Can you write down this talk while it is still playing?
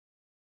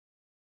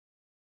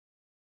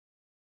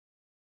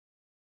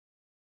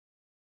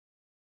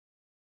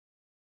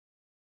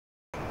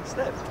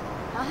Steph.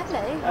 Oh,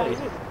 hello. How are Hey.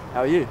 you? How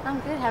are you? I'm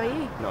good. How are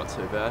you? Not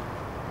too bad.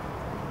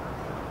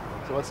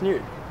 So what's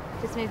new?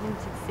 Just moved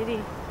into the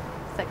city.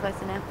 So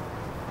closer now.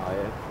 Oh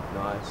yeah,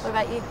 nice. What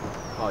about you?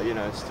 Oh, you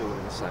know, still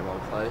in the same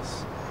old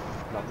place.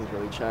 Nothing's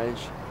really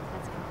changed.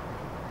 That's good.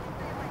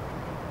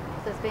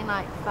 So it's been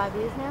like 5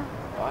 years now?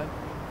 Right? I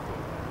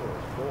thought it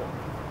was 4.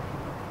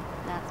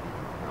 No, it's been.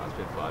 No, it's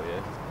been 5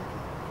 years.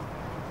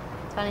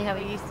 It's funny how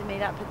we used to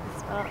meet up at the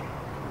spot.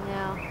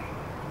 Now,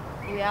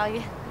 here we are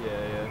again.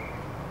 Yeah.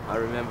 I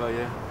remember,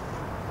 yeah.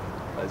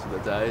 Those were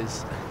the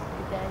days.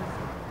 Good days.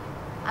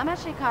 I'm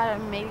actually kind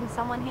of meeting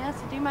someone here,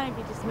 so do you mind if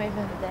you just move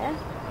over there?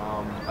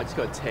 I just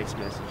got a text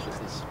message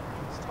just this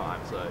time,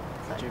 so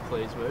could you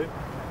please move?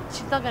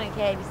 She's not going to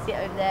care if you sit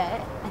over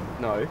there.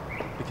 No,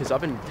 because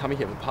I've been coming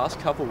here for the past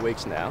couple of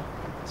weeks now.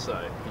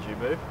 So, could you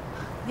move?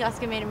 You're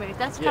asking me to move.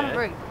 That's kind of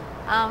rude.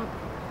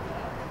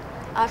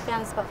 I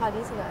found a spot 5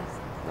 years ago.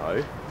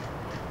 No.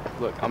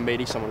 Look, I'm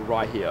meeting someone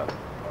right here.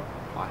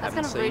 I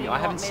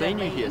haven't seen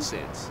you here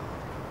since.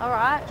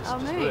 Alright, Just I'll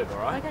move. move,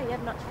 alright? Okay, yeah,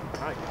 not.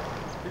 Alright.